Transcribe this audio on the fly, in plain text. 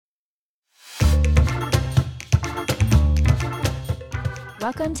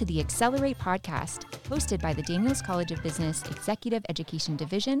Welcome to the Accelerate podcast, hosted by the Daniels College of Business Executive Education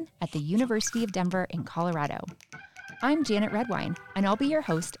Division at the University of Denver in Colorado. I'm Janet Redwine, and I'll be your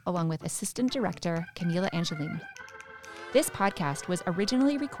host along with Assistant Director Camila Angeline. This podcast was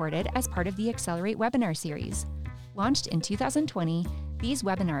originally recorded as part of the Accelerate webinar series. Launched in 2020, these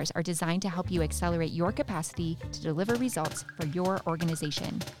webinars are designed to help you accelerate your capacity to deliver results for your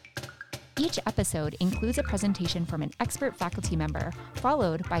organization. Each episode includes a presentation from an expert faculty member,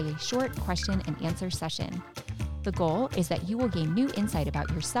 followed by a short question and answer session. The goal is that you will gain new insight about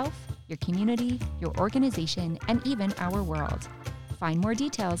yourself, your community, your organization, and even our world. Find more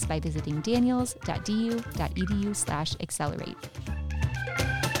details by visiting daniels.du.edu/accelerate.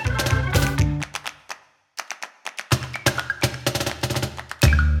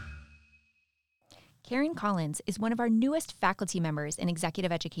 Karen Collins is one of our newest faculty members in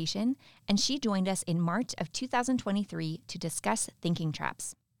executive education, and she joined us in March of 2023 to discuss thinking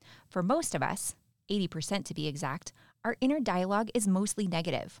traps. For most of us, 80% to be exact, our inner dialogue is mostly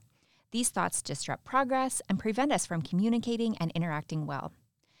negative. These thoughts disrupt progress and prevent us from communicating and interacting well.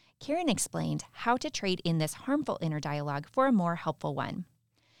 Karen explained how to trade in this harmful inner dialogue for a more helpful one.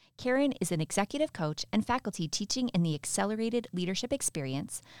 Karen is an executive coach and faculty teaching in the Accelerated Leadership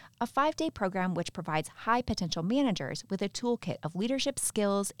Experience, a 5-day program which provides high-potential managers with a toolkit of leadership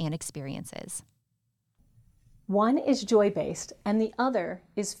skills and experiences. One is joy-based and the other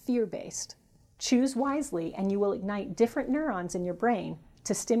is fear-based. Choose wisely and you will ignite different neurons in your brain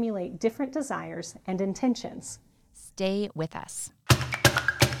to stimulate different desires and intentions. Stay with us.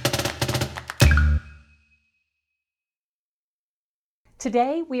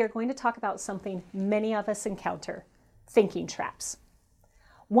 Today, we are going to talk about something many of us encounter, thinking traps.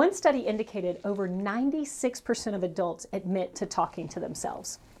 One study indicated over 96% of adults admit to talking to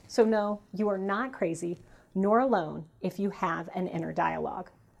themselves. So no, you are not crazy nor alone if you have an inner dialogue.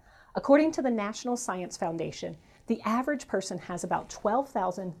 According to the National Science Foundation, the average person has about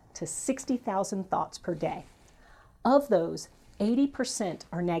 12,000 to 60,000 thoughts per day. Of those, 80%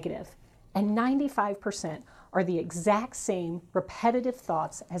 are negative and 95% are the exact same repetitive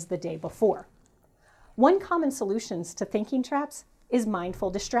thoughts as the day before. One common solution to thinking traps is mindful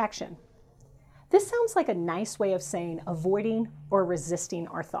distraction. This sounds like a nice way of saying avoiding or resisting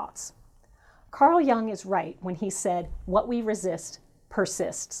our thoughts. Carl Jung is right when he said, "What we resist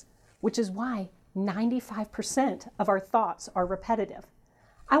persists," which is why 95% of our thoughts are repetitive.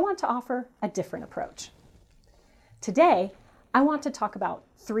 I want to offer a different approach. Today, I want to talk about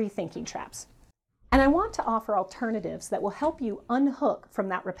 3 thinking traps. And I want to offer alternatives that will help you unhook from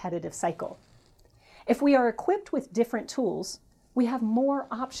that repetitive cycle. If we are equipped with different tools, we have more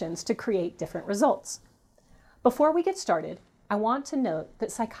options to create different results. Before we get started, I want to note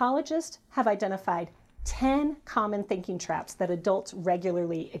that psychologists have identified 10 common thinking traps that adults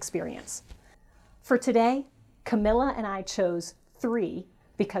regularly experience. For today, Camila and I chose 3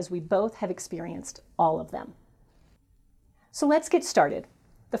 because we both have experienced all of them. So let's get started.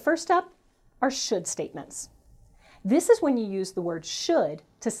 The first up are should statements. This is when you use the word should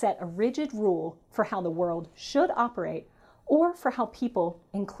to set a rigid rule for how the world should operate or for how people,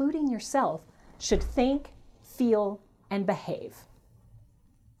 including yourself, should think, feel, and behave.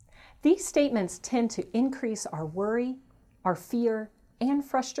 These statements tend to increase our worry, our fear, and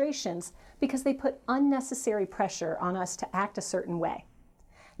frustrations because they put unnecessary pressure on us to act a certain way.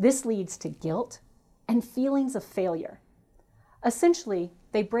 This leads to guilt and feelings of failure. Essentially,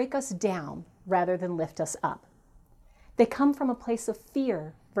 they break us down rather than lift us up. They come from a place of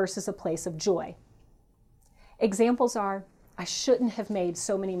fear versus a place of joy. Examples are, I shouldn't have made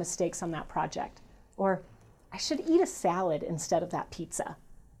so many mistakes on that project, or I should eat a salad instead of that pizza,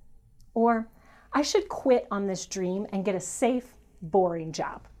 or I should quit on this dream and get a safe, boring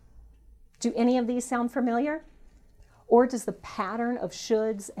job. Do any of these sound familiar? Or does the pattern of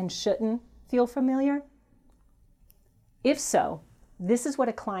shoulds and shouldn't feel familiar? If so, this is what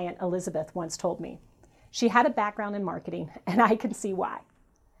a client, Elizabeth, once told me. She had a background in marketing, and I can see why.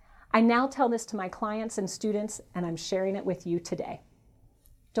 I now tell this to my clients and students, and I'm sharing it with you today.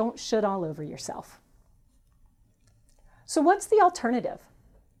 Don't should all over yourself. So what's the alternative?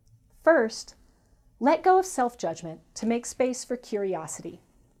 First, let go of self-judgment to make space for curiosity.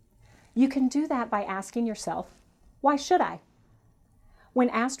 You can do that by asking yourself, why should I?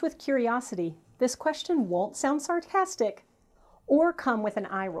 When asked with curiosity, this question won't sound sarcastic or come with an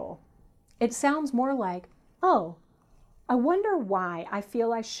eye roll. It sounds more like, oh, I wonder why I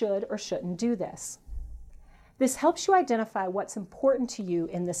feel I should or shouldn't do this. This helps you identify what's important to you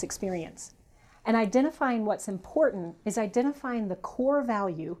in this experience. And identifying what's important is identifying the core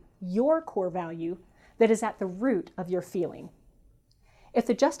value, your core value, that is at the root of your feeling. If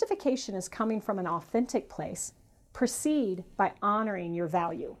the justification is coming from an authentic place, proceed by honoring your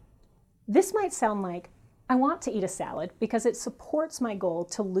value. This might sound like, I want to eat a salad because it supports my goal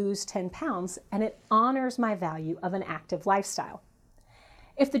to lose 10 pounds and it honors my value of an active lifestyle.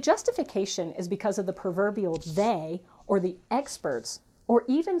 If the justification is because of the proverbial they or the experts or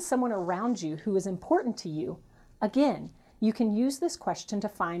even someone around you who is important to you, again, you can use this question to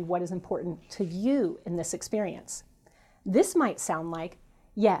find what is important to you in this experience. This might sound like,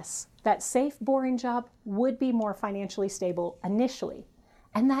 yes, that safe, boring job would be more financially stable initially,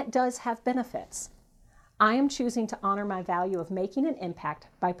 and that does have benefits. I am choosing to honor my value of making an impact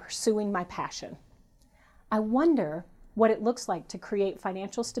by pursuing my passion. I wonder what it looks like to create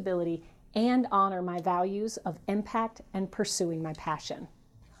financial stability and honor my values of impact and pursuing my passion.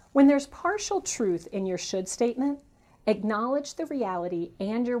 When there's partial truth in your should statement, acknowledge the reality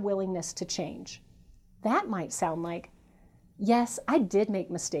and your willingness to change. That might sound like, yes, I did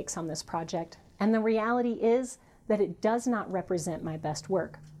make mistakes on this project, and the reality is that it does not represent my best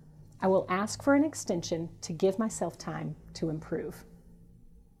work. I will ask for an extension to give myself time to improve.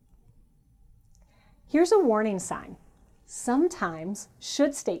 Here's a warning sign. Sometimes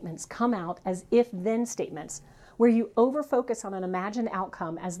should statements come out as if-then statements, where you overfocus on an imagined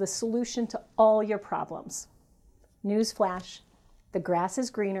outcome as the solution to all your problems. Newsflash, the grass is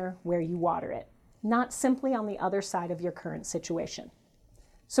greener where you water it, not simply on the other side of your current situation.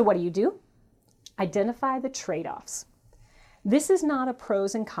 So what do? Identify the trade-offs. This is not a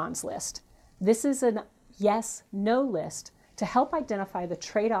pros and cons list. This is a yes-no list to help identify the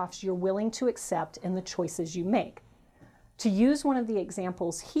trade-offs you're willing to accept in the choices you make. To use one of the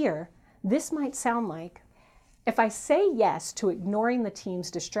examples here, this might sound like, if I say yes to ignoring the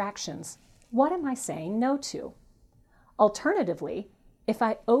team's distractions, what am I saying no to? Alternatively, if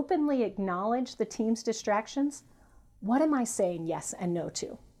I openly acknowledge the team's distractions, what am I saying yes and no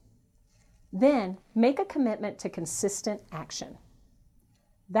to? Then make a commitment to consistent action.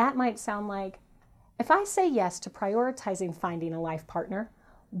 That might sound like, if I say yes to prioritizing finding a life partner,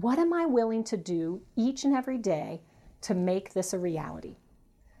 what am I willing to do each and every day to make this a reality?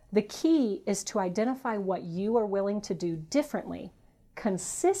 The key is to identify what you are willing to do differently,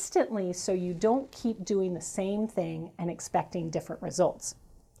 consistently, so you don't keep doing the same thing and expecting different results.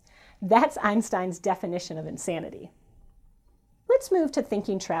 That's Einstein's definition of insanity. Let's move to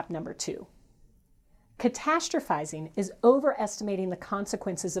thinking trap number 2. Catastrophizing is overestimating the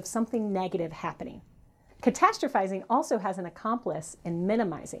consequences of something negative happening. Catastrophizing also has an accomplice in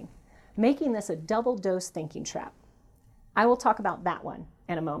minimizing, making this a double-dose thinking trap. I will talk about that one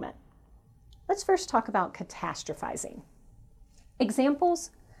in a moment. Let's first talk about catastrophizing.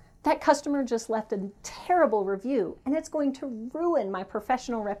 Examples: that customer just left a terrible review and it's going to ruin my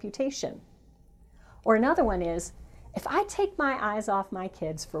professional reputation. Or another one is, if I take my eyes off my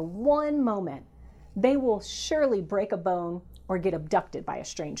kids for one moment, they will surely break a bone or get abducted by a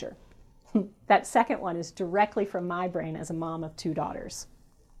stranger. That second one is directly from my brain as a mom of 2 daughters.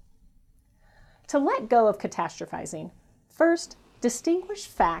 To let go of catastrophizing, first, distinguish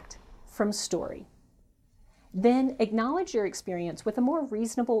fact from story. Then acknowledge your experience with a more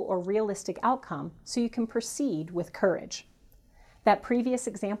reasonable or realistic outcome so you can proceed with courage. That previous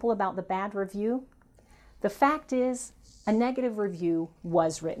example about the bad review, the fact is a negative review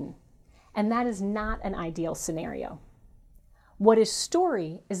was written, and that is not an ideal scenario. What is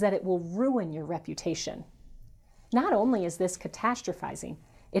story is that it will ruin your reputation. Not only is this catastrophizing,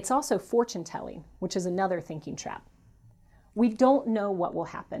 it's also fortune telling, which is another thinking trap. We don't know what will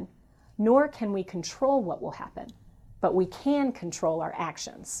happen, nor can we control what will happen, but we can control our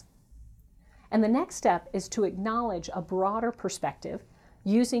actions. And the next step is to acknowledge a broader perspective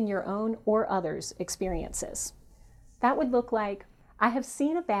using your own or others' experiences. That would look like, I have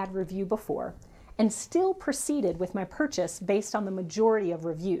seen a bad review before and still proceeded with my purchase based on the majority of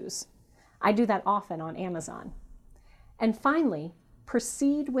reviews. I do that often on Amazon. And finally,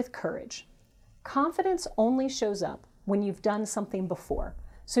 proceed with courage. Confidence only shows up when you've done something before,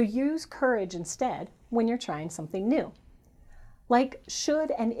 so use courage instead when you're trying something new. Like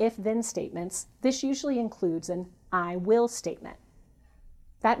should and if-then statements, this usually includes an I will statement.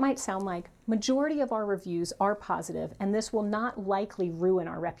 That might sound like, majority of our reviews are positive and this will not likely ruin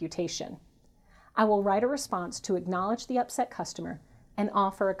our reputation. I will write a response to acknowledge the upset customer and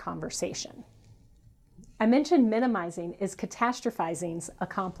offer a conversation. I mentioned minimizing is catastrophizing's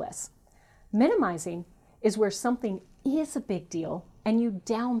accomplice. Minimizing is where something is a big deal and you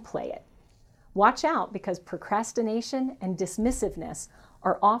downplay it. Watch out, because procrastination and dismissiveness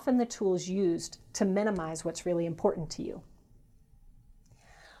are often the tools used to minimize what's really important to you.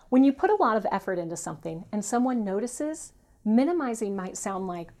 When you put a lot of effort into something and someone notices, Minimizing might sound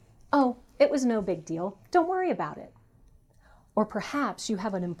like, oh, it was no big deal, don't worry about it. Or perhaps you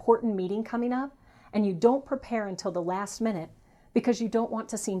have an important meeting coming up and you don't prepare until the last minute because you don't want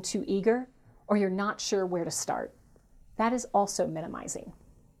to seem too eager or you're not sure where to start. That is also minimizing.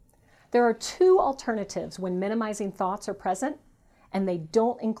 There are two alternatives when minimizing thoughts are present, and they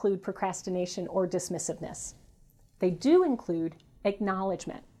don't include procrastination or dismissiveness. They do include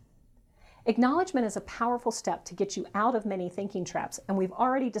acknowledgement. Acknowledgement is a powerful step to get you out of many thinking traps, and we've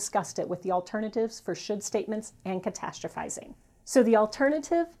already discussed it with the alternatives for should statements and catastrophizing. So the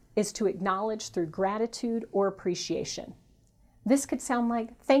alternative is to acknowledge through gratitude or appreciation. This could sound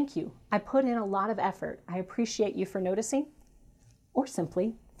like, thank you, I put in a lot of effort, I appreciate you for noticing. Or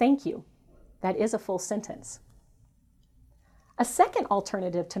simply, thank you. That is a full sentence. A second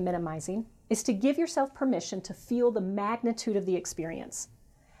alternative to minimizing is to give yourself permission to feel the magnitude of the experience.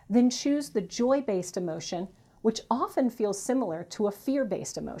 Then choose the joy-based emotion, which often feels similar to a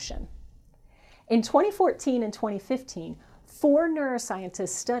fear-based emotion. In 2014 and 2015, 4 neuroscientists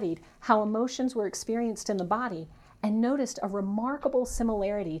studied how emotions were experienced in the body and noticed a remarkable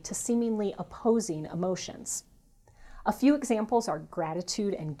similarity to seemingly opposing emotions. A few examples are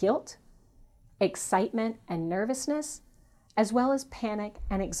gratitude and guilt, excitement and nervousness, as well as panic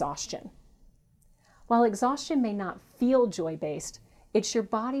and exhaustion. While exhaustion may not feel joy-based, it's your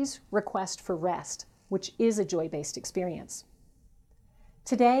body's request for rest, which is a joy-based experience.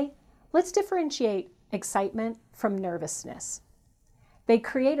 Today, let's differentiate excitement from nervousness. They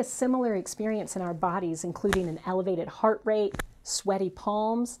create a similar experience in our bodies, including an elevated heart rate, sweaty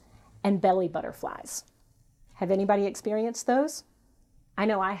palms, and belly butterflies. Have anybody experienced those? I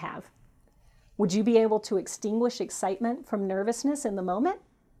know I have. Would you be able to extinguish excitement from nervousness in the moment?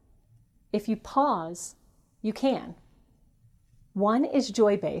 If you pause, you can. One is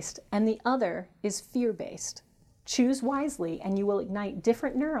joy-based and the other is fear-based. Choose wisely and you will ignite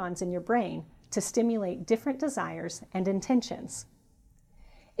different neurons in your brain to stimulate different desires and intentions.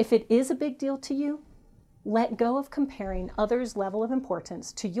 If it is a big deal to you, let go of comparing others' level of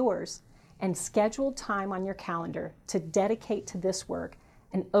importance to yours and schedule time on your calendar to dedicate to this work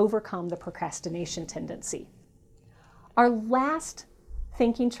and overcome the procrastination tendency. Our last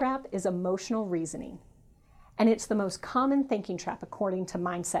thinking trap is emotional reasoning, and it's the most common thinking trap according to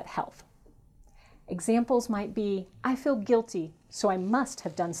Mindset Health. Examples might be, I feel guilty, so I must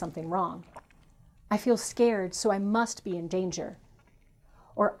have done something wrong. I feel scared, so I must be in danger.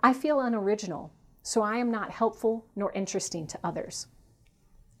 Or I feel unoriginal, so I am not helpful nor interesting to others.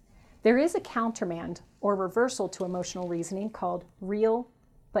 There is a countermand or reversal to emotional reasoning called real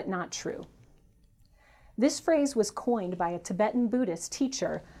but not true. This phrase was coined by a Tibetan Buddhist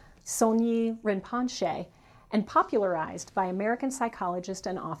teacher, Sonyi Rinpoche, and popularized by American psychologist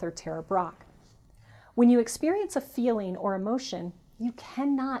and author Tara Brach. When you experience a feeling or emotion, you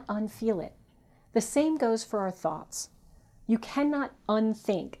cannot unfeel it. The same goes for our thoughts. You cannot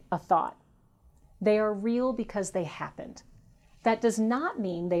unthink a thought. They are real because they happened. That does not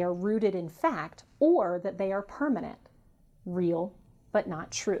mean they are rooted in fact or that they are permanent. Real, but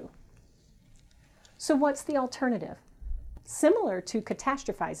not true. So what's the alternative? Similar to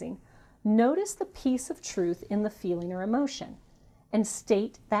catastrophizing, notice the piece of truth in the feeling or emotion and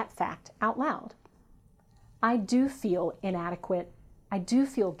state that fact out loud. I do feel inadequate. I do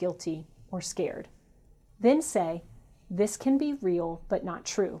feel guilty or scared. Then say, this can be real but not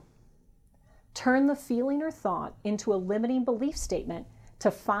true. Turn the feeling or thought into a limiting belief statement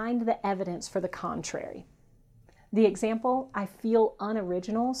to find the evidence for the contrary. The example, I feel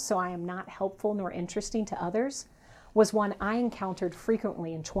unoriginal, so I am not helpful nor interesting to others, was one I encountered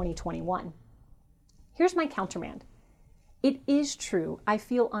frequently in 2021. Here's my countermand. It is true, I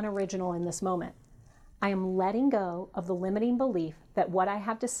feel unoriginal in this moment. I am letting go of the limiting belief that what I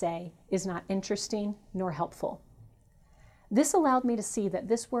have to say is not interesting nor helpful. This allowed me to see that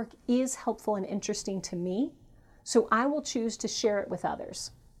this work is helpful and interesting to me, so I will choose to share it with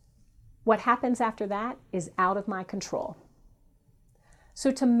others. What happens after that is out of my control.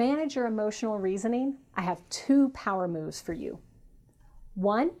 So to manage your emotional reasoning, I have 2 power moves for you.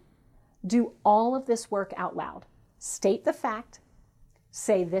 1, do all of this work out loud. State the fact,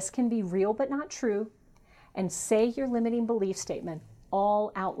 say this can be real but not true, and say your limiting belief statement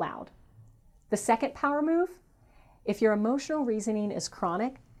all out loud. The second power move, if your emotional reasoning is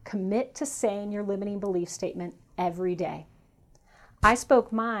chronic, commit to saying your limiting belief statement every day. I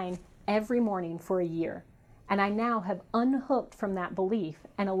spoke mine every morning for a year, and I now have unhooked from that belief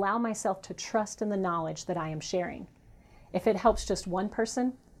and allow myself to trust in the knowledge that I am sharing. If it helps just one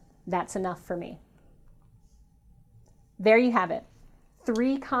person, that's enough for me. There you have it.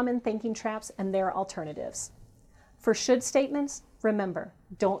 3 common thinking traps and their alternatives. For should statements, remember,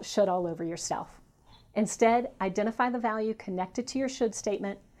 don't should all over yourself. Instead, identify the value connected to your should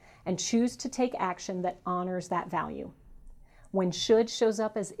statement and choose to take action that honors that value. When should shows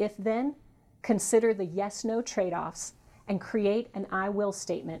up as if-then, consider the yes-no trade-offs and create an I will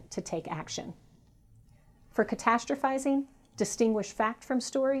statement to take action. For catastrophizing, distinguish fact from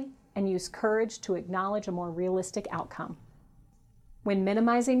story and use courage to acknowledge a more realistic outcome. When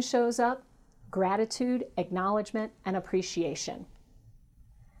minimizing shows up, gratitude, acknowledgement, and appreciation.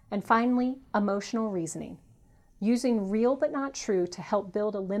 And finally, emotional reasoning. Using real but not true to help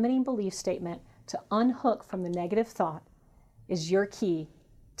build a limiting belief statement to unhook from the negative thought is your key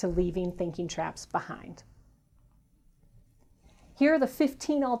to leaving thinking traps behind. Here are the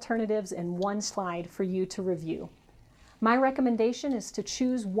 15 alternatives in one slide for you to review. My recommendation is to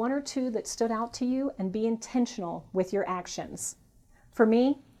choose one or two that stood out to you and be intentional with your actions. For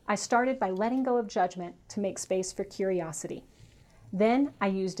me, I started by letting go of judgment to make space for curiosity. Then I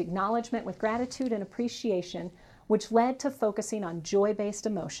used acknowledgement with gratitude and appreciation, which led to focusing on joy-based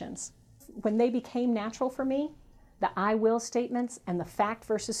emotions. When they became natural for me, the I will statements and the fact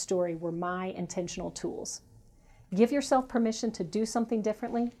versus story were my intentional tools. Give yourself permission to do something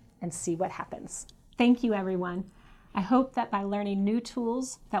differently and see what happens. Thank you, everyone. I hope that by learning new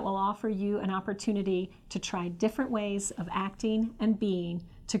tools that will offer you an opportunity to try different ways of acting and being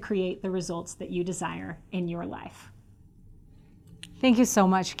to create the results that you desire in your life. Thank you so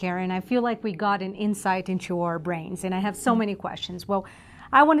much, Karen. I feel like we got an insight into our brains, and I have so many questions. Well,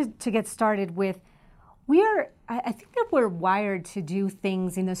 I wanted to get started with, I think that we're wired to do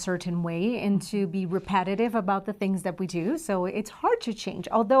things in a certain way and to be repetitive about the things that we do. So it's hard to change.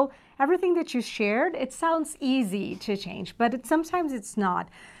 Although everything that you shared, it sounds easy to change, but sometimes it's not.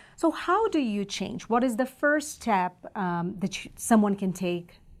 So how do you change? What is the first step that someone can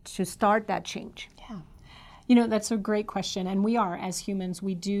take to start that change? Yeah. That's a great question. And we are, as humans,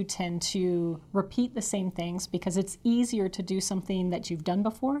 we do tend to repeat the same things because it's easier to do something that you've done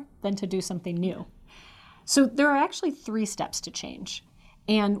before than to do something new. So there are actually 3 steps to change.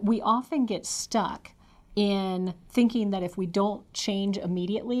 And we often get stuck in thinking that if we don't change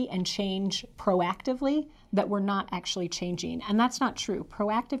immediately and change proactively, that we're not actually changing. And that's not true.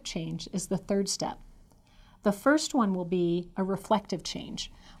 Proactive change is the 3rd step. The first one will be a reflective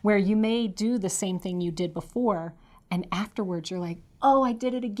change, where you may do the same thing you did before, and afterwards you're like, oh, I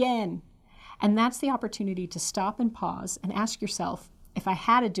did it again. And that's the opportunity to stop and pause and ask yourself, if I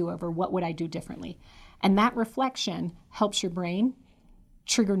had a do-over, what would I do differently? And that reflection helps your brain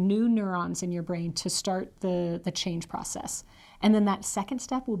trigger new neurons in your brain to start the change process. And then that second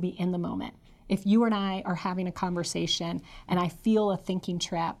step will be in the moment. If you and I are having a conversation and I feel a thinking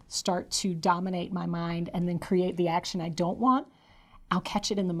trap start to dominate my mind and then create the action I don't want, I'll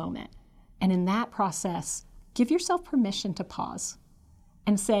catch it in the moment. And in that process, give yourself permission to pause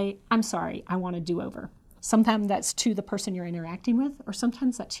and say, I'm sorry, I want a do-over. Sometimes that's to the person you're interacting with, or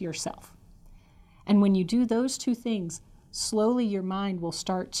sometimes that's to yourself. And when you do those 2 things, slowly your mind will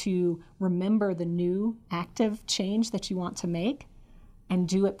start to remember the new active change that you want to make and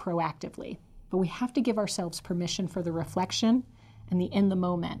do it proactively. But we have to give ourselves permission for the reflection and the in the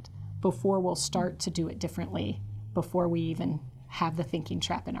moment before we'll start to do it differently, before we even have the thinking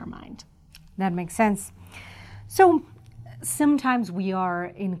trap in our mind. That makes sense. So sometimes we are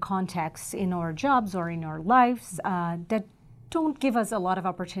in contexts in our jobs or in our lives that don't give us a lot of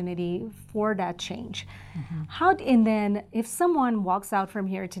opportunity for that change. Mm-hmm. And then if someone walks out from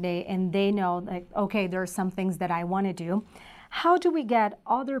here today and they know, like, okay, there are some things that I want to do, how do we get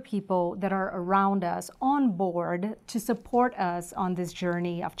other people that are around us on board to support us on this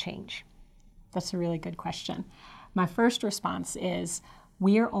journey of change? That's a really good question. My first response is,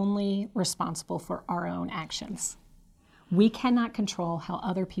 we are only responsible for our own actions. We cannot control how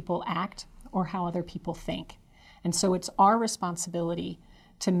other people act or how other people think. And so it's our responsibility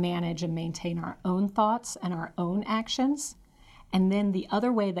to manage and maintain our own thoughts and our own actions. And then the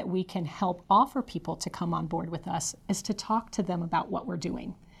other way that we can help offer people to come on board with us is to talk to them about what we're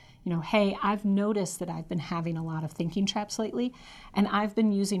doing. Hey, I've noticed that I've been having a lot of thinking traps lately, and I've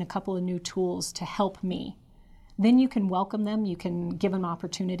been using a couple of new tools to help me. Then you can welcome them, you can give them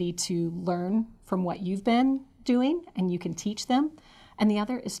opportunity to learn from what you've been doing, and you can teach them. And the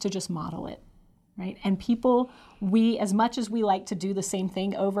other is to just model it. Right? And people, as much as we like to do the same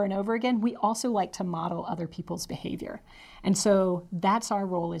thing over and over again, we also like to model other people's behavior. And so that's our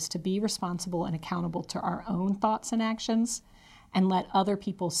role, is to be responsible and accountable to our own thoughts and actions and let other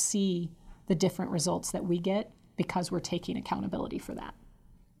people see the different results that we get because we're taking accountability for that.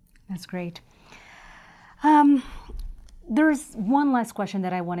 That's great. There's one last question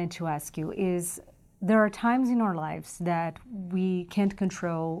that I wanted to ask you is, there are times in our lives that we can't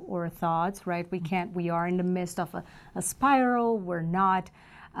control our thoughts, right? We are in the midst of a spiral. We're not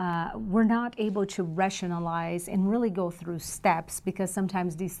able to rationalize and really go through steps because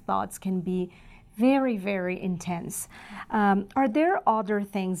sometimes these thoughts can be very, very intense. Are there other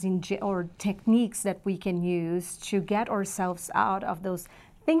things or techniques that we can use to get ourselves out of those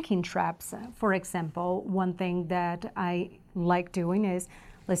thinking traps? For example, one thing that I like doing is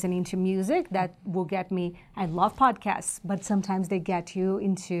listening to music that will get me. I love podcasts, but sometimes they get you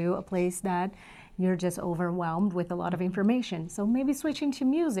into a place that you're just overwhelmed with a lot of information. So maybe switching to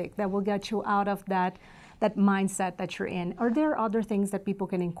music that will get you out of that mindset that you're in. Are there other things that people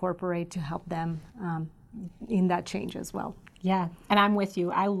can incorporate to help them in that change as well? Yeah, and I'm with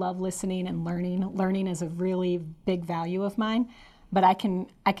you. I love listening and learning. Learning is a really big value of mine. But I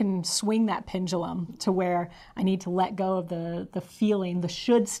can swing that pendulum to where I need to let go of the feeling, the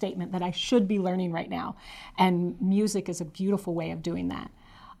should statement that I should be learning right now. And music is a beautiful way of doing that.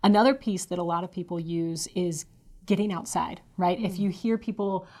 Another piece that a lot of people use is getting outside, right? If you hear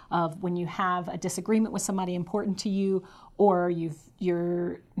people of when you have a disagreement with somebody important to you, or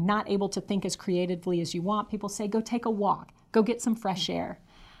you're not able to think as creatively as you want, people say, go take a walk, go get some fresh air.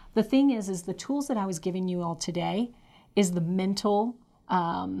 The thing is the tools that I was giving you all today is the mental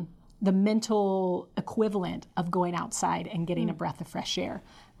equivalent of going outside and getting a breath of fresh air,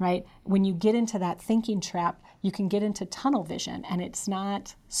 right? When you get into that thinking trap, you can get into tunnel vision and it's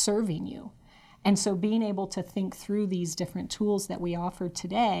not serving you. And so being able to think through these different tools that we offered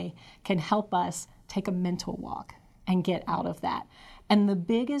today can help us take a mental walk and get out of that. And the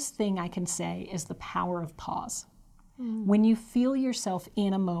biggest thing I can say is the power of pause. When you feel yourself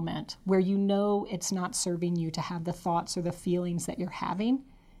in a moment where you know it's not serving you to have the thoughts or the feelings that you're having,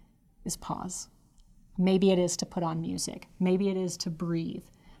 is pause. Maybe it is to put on music. Maybe it is to breathe.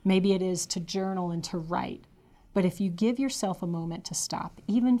 Maybe it is to journal and to write. But if you give yourself a moment to stop,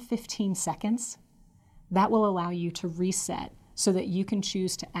 even 15 seconds, that will allow you to reset so that you can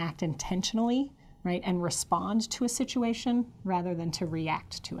choose to act intentionally, right, and respond to a situation rather than to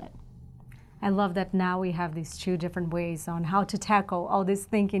react to it. I love that now we have these two different ways on how to tackle all these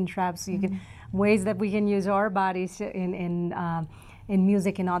thinking traps. You can ways that we can use our bodies in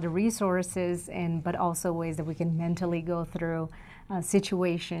music and other resources, but also ways that we can mentally go through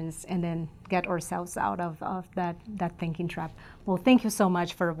situations and then get ourselves out of that thinking trap. Well, thank you so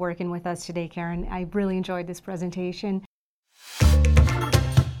much for working with us today, Karen. I really enjoyed this presentation.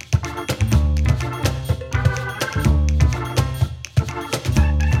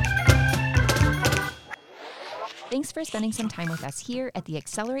 Thanks for spending some time with us here at the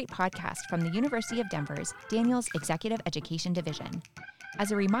Accelerate podcast from the University of Denver's Daniels Executive Education Division.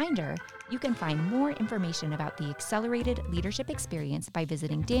 As a reminder, you can find more information about the Accelerated Leadership Experience by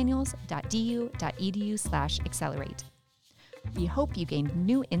visiting daniels.du.edu/accelerate. We hope you gained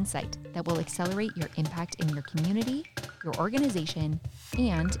new insight that will accelerate your impact in your community, your organization,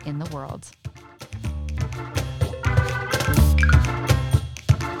 and in the world.